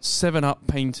little 7-Up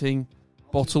painting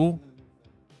bottle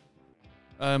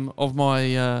of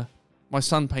my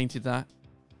son painted that.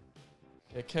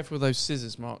 Yeah, careful with those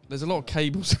scissors, Mark. There's a lot of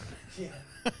cables. Yeah.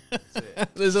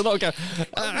 There's a lot of cables.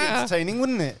 That'd be entertaining,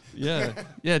 wouldn't it? Yeah.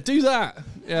 Yeah, do that.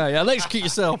 Yeah, electrocute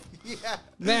yourself. Yeah.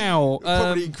 Now,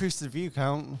 probably increase the view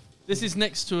count. This is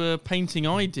next to a painting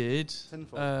I did,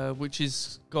 which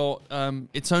has got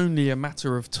 "It's Only a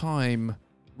Matter of Time"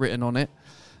 written on it.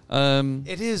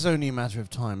 It is only a matter of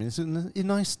time. It's a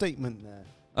nice statement there.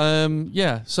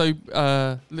 Yeah, so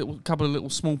couple of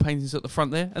little small paintings at the front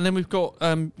there, and then we've got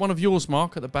one of yours,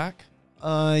 Mark, at the back.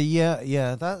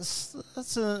 Yeah. That's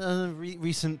a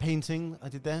recent painting I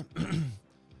did there.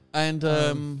 And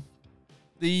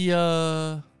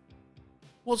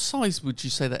what size would you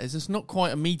say that is? It's not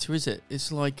quite a meter, is it?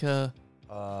 It's like I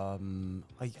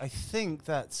think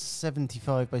that's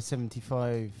 75 by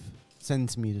 75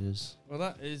 centimeters. Well,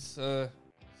 that is 75.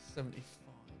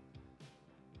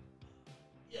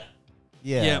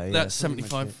 Yeah, that's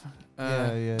 75.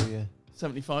 Yeah.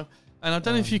 75. And I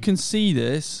don't know if you can see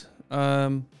this.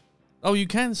 You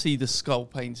can see the skull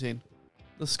painting.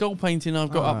 The skull painting I've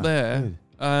got up there.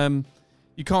 Good.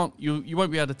 You can't. You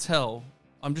won't be able to tell.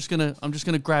 I'm just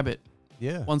gonna grab it.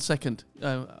 Yeah. 1 second.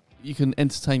 You can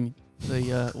entertain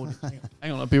the audience.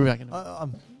 Hang on, I'll be right back. I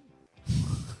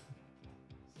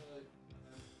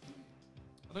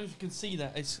don't know if you can see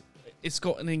that. It's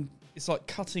got it's like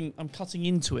cutting. I'm cutting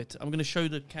into it. I'm going to show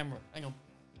the camera. Hang on.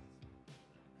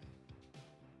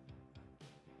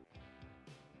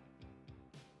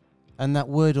 And that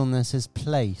word on there says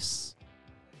place.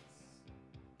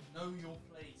 Know your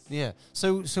place. Yeah.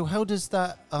 So how does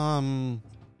that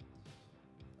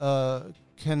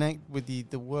connect with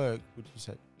the work? Would you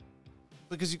say?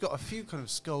 Because you've got a few kind of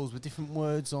skulls with different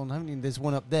words on, haven't you? There's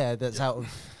one up there that's out of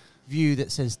view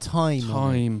that says time.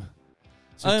 Time.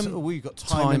 So we've got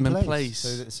time and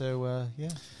place. So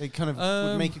they kind of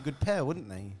would make a good pair, wouldn't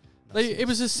they? It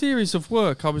was a series of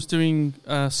work. I was doing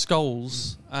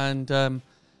skulls, and some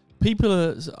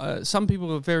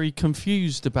people are very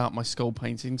confused about my skull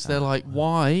paintings. They're like,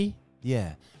 "Why?"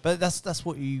 Yeah, but that's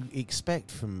what you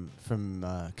expect from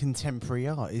contemporary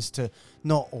art, is to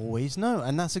not always know,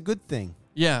 and that's a good thing.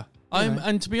 Yeah,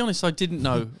 and to be honest, I didn't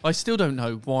know. I still don't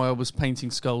know why I was painting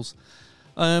skulls.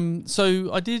 So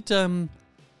I did.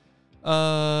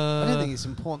 I don't think it's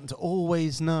important to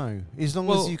always know, as long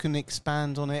as you can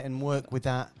expand on it and work with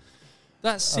that.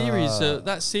 That series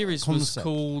concept was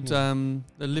called The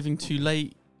Living Too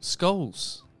Late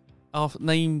Skulls,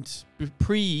 named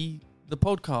pre the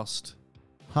podcast,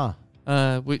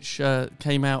 which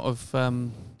came out of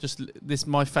just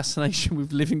my fascination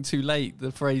with living too late.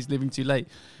 The phrase "living too late,"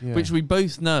 which we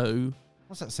both know.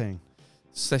 What's that saying?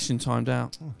 Session timed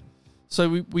out. Oh.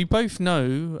 So we both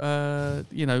know,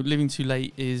 living too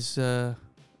late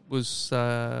was.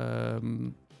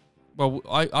 Well,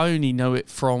 I only know it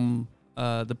from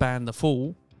the band The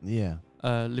Fall. Yeah.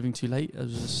 Living Too Late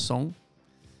as a song,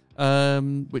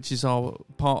 which is our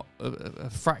part. A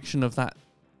fraction of that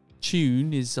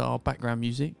tune is our background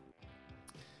music.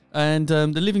 And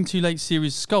the Living Too Late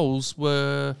series skulls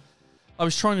were. I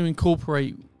was trying to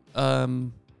incorporate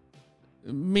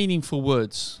meaningful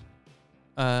words.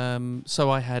 So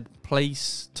I had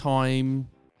place, time.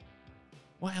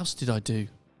 What else did I do?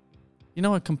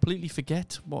 I completely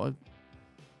forget what.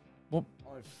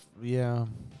 Yeah.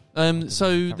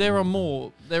 So there are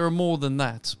more than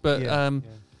that, but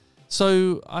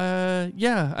So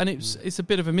and it's a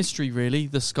bit of a mystery, really.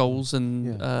 The skulls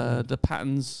and the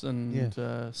patterns, and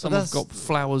some have got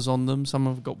flowers on them, some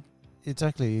have got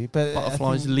exactly. But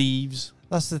butterflies, leaves.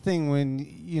 That's the thing. When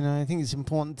I think it's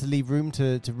important to leave room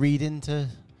to read into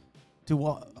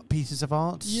what pieces of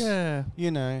art. Yeah.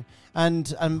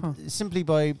 And simply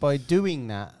by doing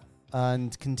that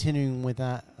and continuing with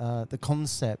that, the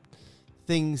concept,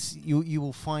 things you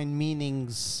will find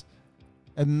meanings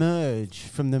emerge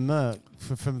from the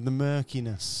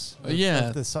murkiness of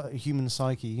the human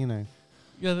psyche. Yeah,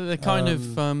 they're kind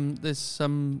of there's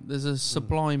a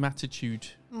sublime attitude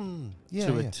to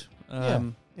it. Yeah.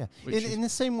 In the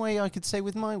same way, I could say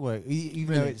with my work,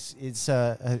 even though it's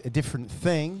a different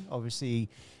thing. Obviously,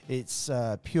 it's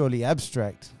purely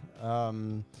abstract.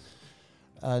 And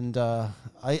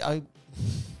I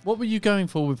what were you going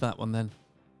for with that one then?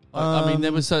 I mean,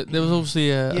 there was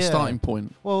obviously a starting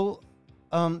point. Well,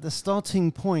 the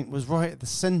starting point was right at the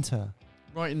center.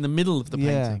 Right in the middle of the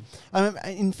painting.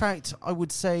 In fact, I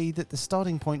would say that the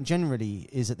starting point generally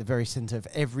is at the very center of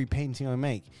every painting I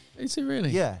make. Is it really?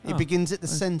 Yeah, it begins at the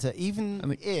center, even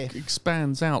and if...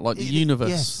 expands out like the universe.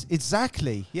 Yes,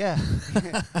 exactly, yeah.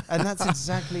 And that's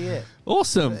exactly it.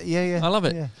 Awesome. Yeah. I love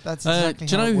it. Yeah, that's exactly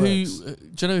do how it works.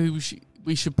 Do you know who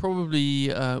we should probably...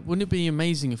 wouldn't it be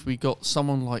amazing if we got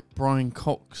someone like Brian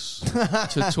Cox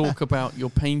to talk about your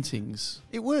paintings?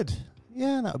 It would.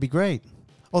 Yeah, that would be great.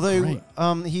 Although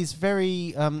he's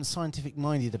very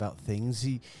scientific-minded about things,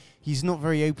 he's not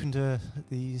very open to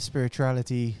the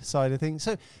spirituality side of things.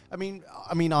 So, I mean,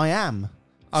 I am.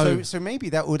 Oh. So maybe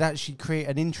that would actually create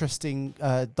an interesting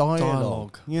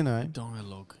dialogue.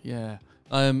 Dialogue. Yeah.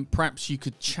 Perhaps you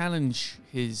could challenge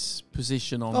his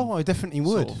position on. Oh, I definitely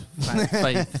would. Sort of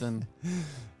faith and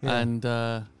I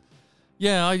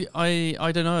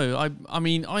don't know. I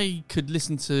mean, I could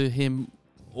listen to him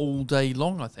all day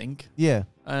long, I think. Yeah.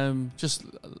 Just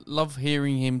love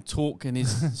hearing him talk in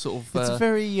his sort of it's a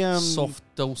very soft,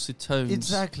 dulcet tones.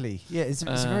 Exactly. Yeah, it's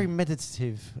a very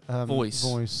meditative voice.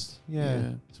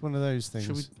 Yeah, it's one of those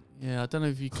things. I don't know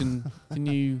if you can.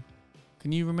 Can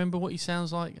you remember what he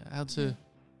sounds like? How to?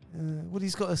 Well,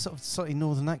 he's got a sort of slightly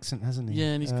northern accent, hasn't he?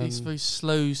 Yeah, and he's very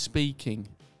slow speaking.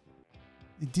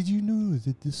 Did you know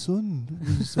that the sun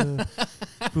was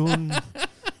born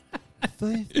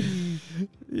 50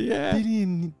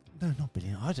 billion? No, not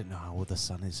billion. I don't know how old the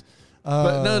sun is.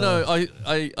 But no.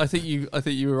 I think you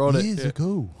were on years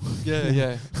ago.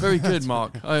 Yeah. Very good,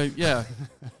 Mark.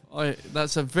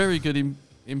 That's a very good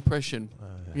impression.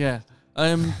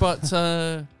 But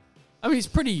I mean, it's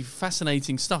pretty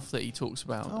fascinating stuff that he talks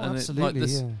about. Oh, and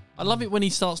absolutely. I love it when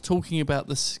he starts talking about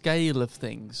the scale of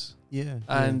things. Yeah.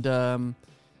 And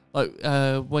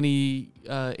when he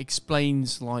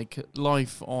explains like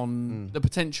life on the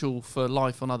potential for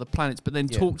life on other planets, but then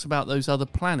talks about those other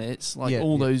planets, like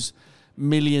those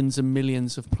millions and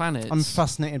millions of planets. I'm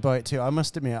fascinated by it too. I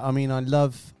must admit. I mean, I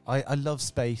love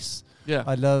space. Yeah.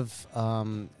 I love.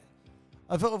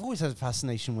 I've always had a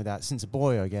fascination with that since a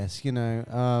boy, I guess.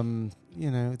 The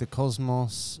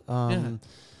cosmos.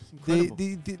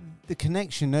 The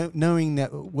connection, knowing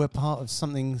that we're part of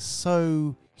something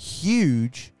so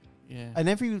huge. Yeah. And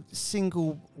every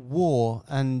single war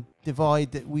and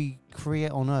divide that we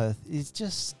create on Earth is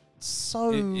just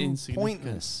so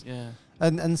pointless. Yeah.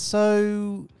 And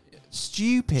so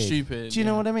stupid. Do you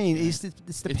know what I mean? Yeah. It's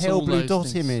the pale blue dot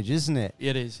things. Image, isn't it?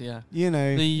 It is, yeah.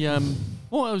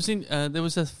 What I was in, there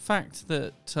was a fact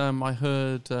that I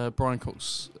heard Brian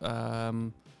Cox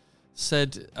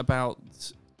said about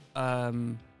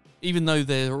even though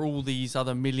there are all these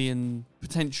other million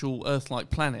potential Earth-like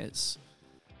planets.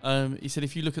 He said,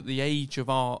 if you look at the age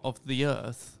of the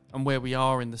Earth and where we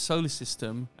are in the solar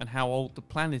system and how old the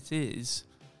planet is,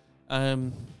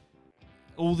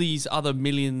 all these other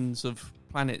millions of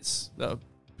planets that are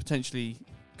potentially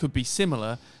could be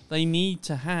similar, they need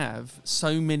to have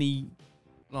so many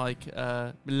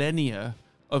millennia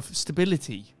of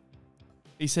stability.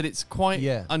 He said it's quite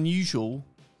unusual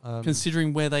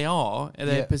considering where they are and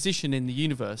their position in the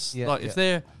universe. If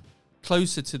they're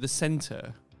closer to the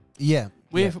center...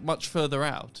 We're much further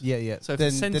out. So if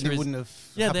the center wouldn't have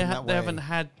they haven't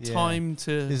had time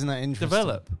to Isn't that interesting?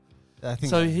 develop. I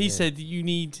think so he said you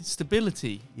need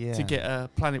stability to get a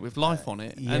planet with life on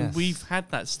it. Yes. And we've had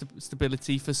that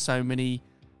stability for so many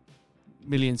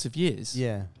millions of years.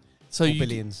 Yeah. So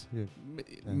billions.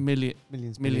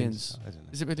 Millions. I don't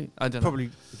know. Is it billion? I don't know. Probably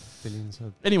billions.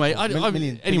 Anyway,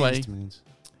 millions.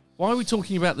 Why are we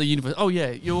talking about the universe? Oh,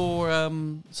 yeah,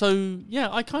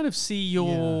 I kind of see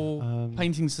your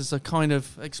paintings as a kind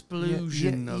of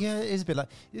explosion. It is a bit like...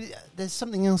 There's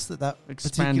something else that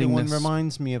particular one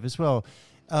reminds me of as well.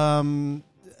 I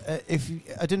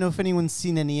don't know if anyone's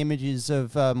seen any images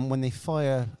of when they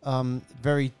fire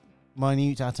very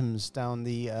minute atoms down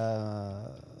the...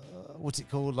 what's it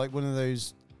called? Like one of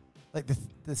those, like the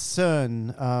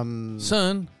CERN.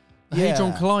 CERN, the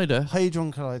Hadron Collider.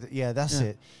 Hadron Collider. Yeah, that's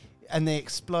it. And they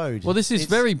explode. Well, this is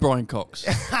very Brian Cox.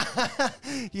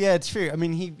 Yeah, it's true. I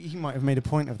mean, he might have made a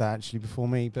point of that actually before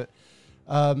me, but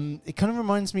it kind of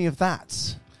reminds me of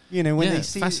that. You know, when they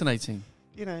see fascinating.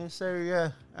 You know, so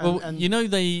yeah. And you know,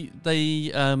 they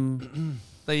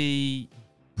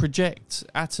project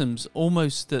atoms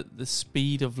almost at the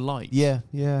speed of light. Yeah,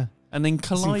 yeah. And then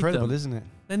collide them. It's incredible, isn't it?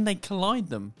 Then they collide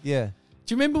them. Yeah.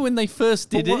 Do you remember when they first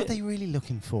did what are they really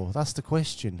looking for? That's the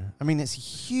question. I mean, it's a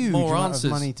huge amount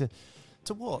of money to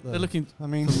what? Though? They're looking. I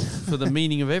mean, for the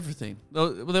meaning of everything.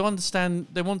 Well, they understand.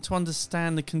 They want to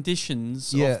understand the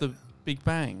conditions of the Big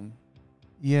Bang.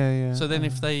 Yeah, yeah. So then,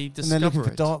 if they discover and they're looking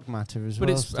for dark matter as well.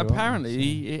 But it's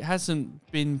apparently it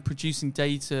hasn't been producing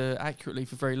data accurately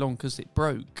for very long because it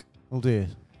broke. Oh dear.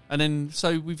 And then,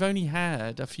 so we've only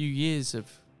had a few years of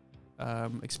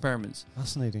experiments.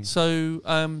 Fascinating. So,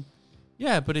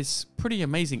 yeah, but it's pretty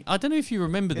amazing. I don't know if you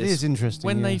remember this. It is interesting.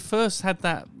 When they first had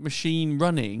that machine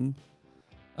running,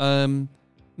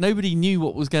 nobody knew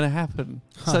what was going to happen.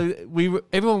 Huh. So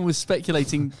everyone was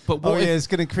speculating. But what if it's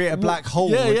going to create a black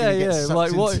hole? Yeah.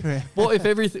 Like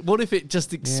what if it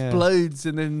just explodes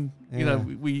and then you know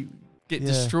we get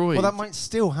destroyed? Well, that might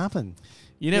still happen.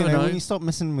 You never know. When you stop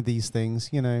messing with these things,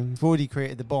 you know, you've already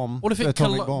created the bomb. What if it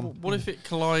atomic bomb? What if it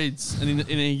collides in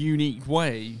a unique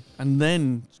way and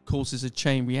then causes a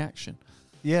chain reaction?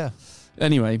 Yeah.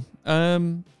 Anyway, I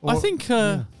think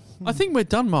we're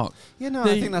done, Mark. Yeah, no,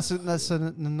 I think that's a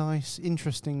nice,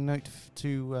 interesting note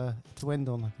to end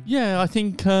on. Yeah, I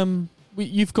think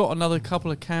you've got another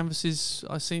couple of canvases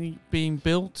I see being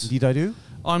built. Indeed, I do.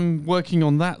 I'm working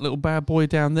on that little bad boy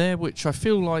down there, which I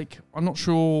feel like I'm not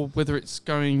sure whether it's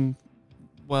going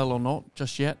well or not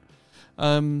just yet.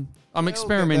 I'm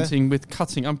experimenting with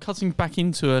cutting. I'm cutting back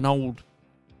into an old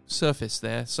surface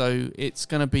there, so it's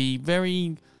going to be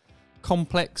very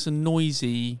complex and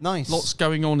noisy. Nice. Lots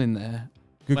going on in there.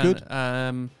 Good.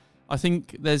 I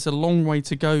think there's a long way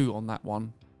to go on that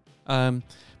one.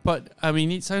 But, I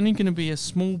mean, it's only going to be a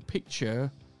small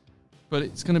picture, but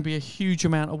it's going to be a huge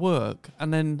amount of work.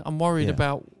 And then I'm worried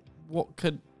about what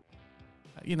could,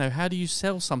 how do you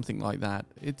sell something like that?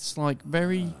 It's like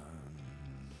very...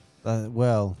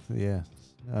 well, yeah.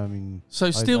 I mean, so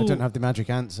still, I don't have the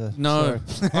magic answer. No.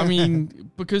 I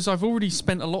mean, because I've already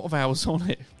spent a lot of hours on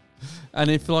it. And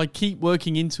if I keep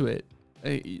working into it,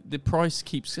 the price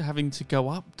keeps having to go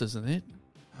up, doesn't it?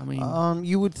 I mean,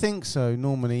 you would think so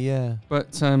normally, yeah.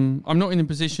 But I'm not in a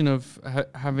position of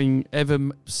having ever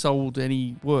sold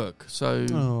any work,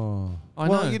 so I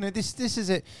know. This is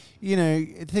it.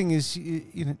 The thing is,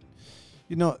 you're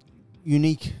not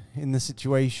unique in the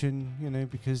situation,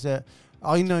 because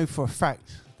I know for a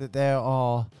fact that there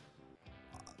are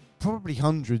probably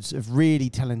hundreds of really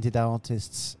talented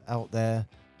artists out there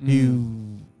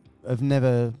who have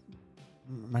never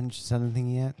managed to sell anything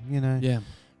yet, Yeah.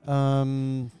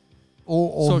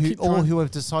 Or who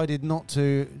have decided not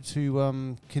to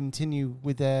continue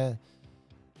with their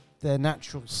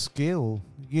natural skill,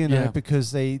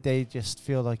 because they just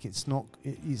feel like it's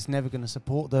never going to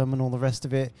support them and all the rest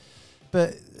of it.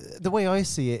 But the way I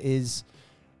see it is,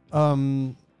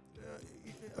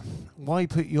 why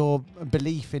put your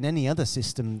belief in any other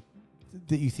system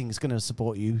that you think is going to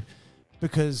support you?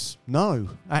 Because no,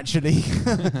 actually,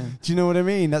 do you know what I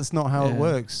mean? That's not how it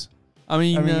works. I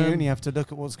mean, you only have to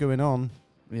look at what's going on.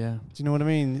 Yeah. Do you know what I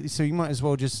mean? So you might as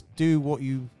well just do what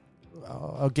you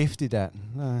are gifted at.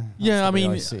 Yeah, I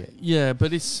mean, yeah,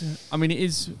 but it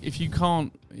is if you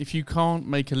can't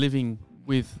make a living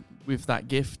with that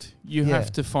gift, you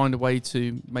have to find a way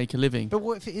to make a living. But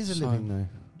what if it is a living though?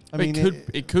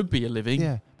 It could be a living.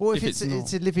 Yeah. Well, if it's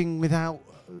a living without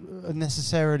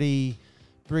necessarily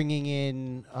bringing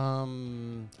in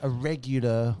a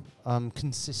regular,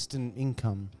 consistent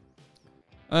income.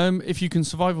 If you can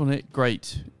survive on it,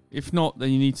 great. If not,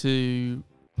 then you need to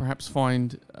perhaps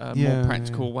find a more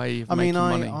practical way of making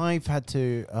money. I've had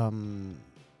to,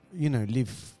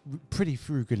 live pretty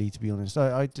frugally, to be honest.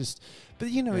 It's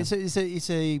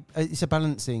a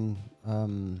balancing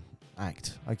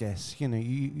act, I guess.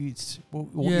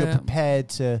 You're prepared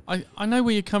to. I know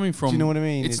where you're coming from. Do you know what I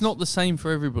mean? It's not the same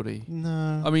for everybody.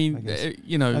 No, I mean,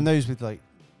 and those with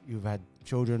you've had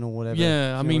children or whatever.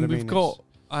 Yeah, I mean, we've got.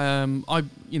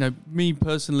 Me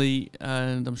personally,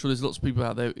 and I'm sure there's lots of people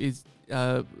out there, is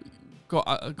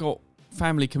got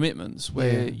family commitments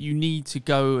where you need to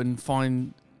go and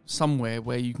find somewhere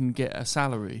where you can get a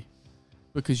salary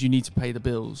because you need to pay the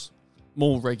bills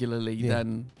more regularly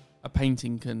than a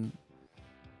painting can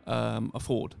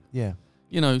afford. Yeah.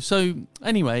 So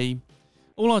anyway,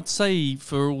 all I'd say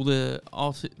for all the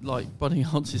budding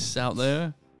artists out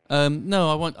there,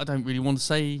 no, I don't really want to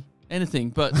say anything,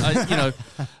 but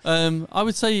I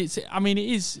would say it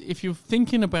is, if you're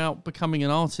thinking about becoming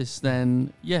an artist,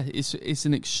 then yeah, it's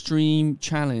an extreme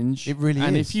challenge. It really is.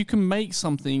 And if you can make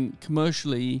something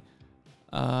commercially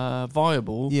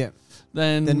viable,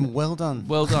 then well done.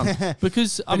 Well done.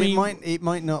 Because it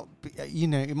might not be,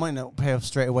 it might not pay off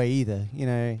straight away either,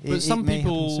 But some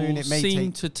people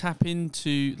seem take... to tap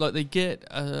into, like, they get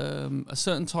a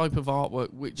certain type of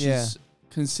artwork which is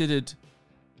considered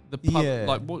the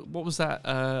like what was that,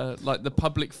 like the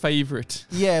public favorite.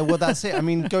 Yeah, well, that's it. I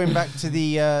mean, going back to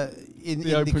the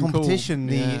the competition,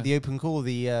 the open call,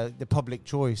 the public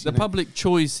choice. The public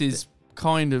choice is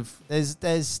kind of there's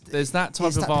that type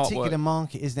of that artwork. Particular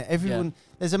market, isn't it? Everyone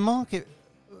there's a market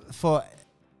for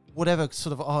whatever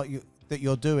sort of art that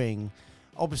you're doing.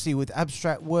 Obviously, with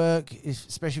abstract work,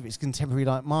 especially if it's contemporary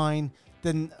like mine,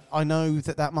 then I know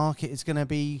that market is going to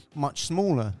be much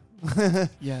smaller. But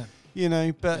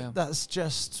that's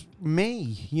just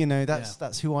me.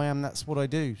 That's who I am. That's what I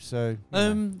do. So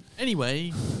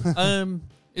anyway,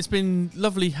 it's been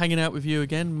lovely hanging out with you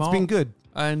again, Mark. It's been good,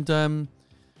 and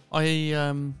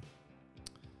I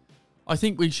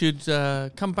think we should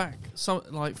come back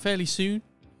fairly soon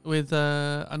with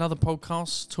another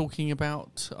podcast talking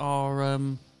about our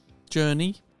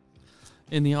journey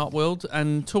in the art world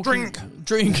and talking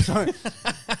drink.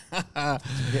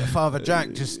 Father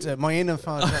Jack, just my inner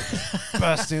Father Jack just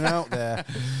bursting out there.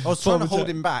 I was trying to hold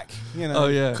him back,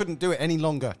 couldn't do it any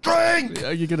longer. Drink!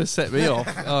 You're gonna set me off.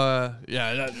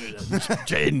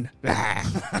 Gin.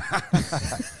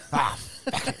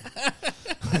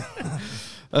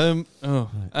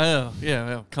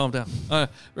 Calm down.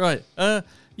 Right.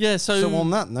 So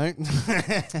on that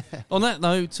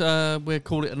note, we'll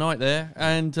call it a night there,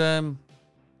 and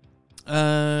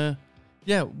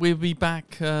we'll be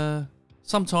back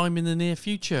sometime in the near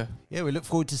future. Yeah, we look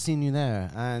forward to seeing you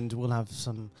there, and we'll have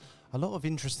a lot of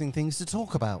interesting things to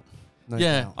talk about. No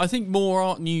doubt. I think more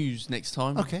art news next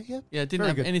time. Okay, yeah. Didn't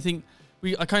have anything.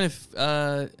 I kind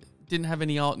of didn't have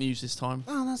any art news this time.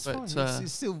 Oh, that's fine.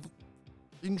 It's still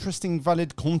interesting,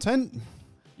 valid content.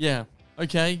 Yeah.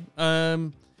 Okay.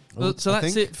 So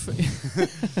that's it.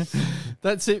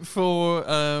 That's it for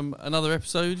another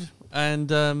episode.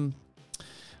 And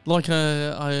like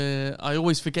I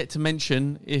always forget to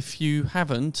mention, if you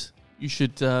haven't, you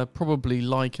should probably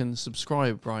like and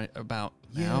subscribe right about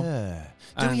now. Yeah.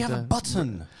 Do we have a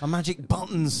button? A magic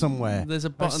button somewhere? There's a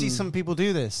button. I see some people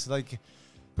do this. Like,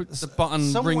 put the button,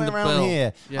 somewhere ring the around bell.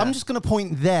 Here. Yeah. I'm just going to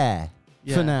point there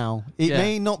for now. It Yeah.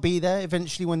 may not be there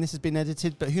eventually when this has been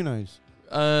edited, but who knows?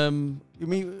 You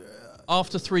mean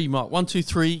after 3, Mark? 1, 2,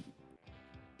 3.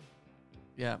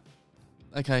 Yeah.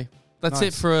 Okay. That's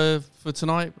it for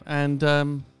tonight. And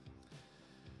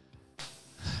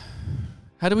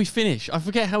how do we finish? I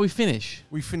forget how we finish.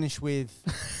 We finish with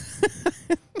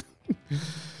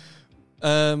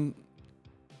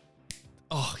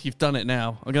you've done it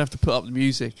now. I'm gonna have to put up the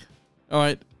music. All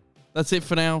right. That's it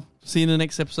for now. See you in the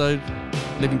next episode.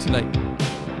 Living Too Late.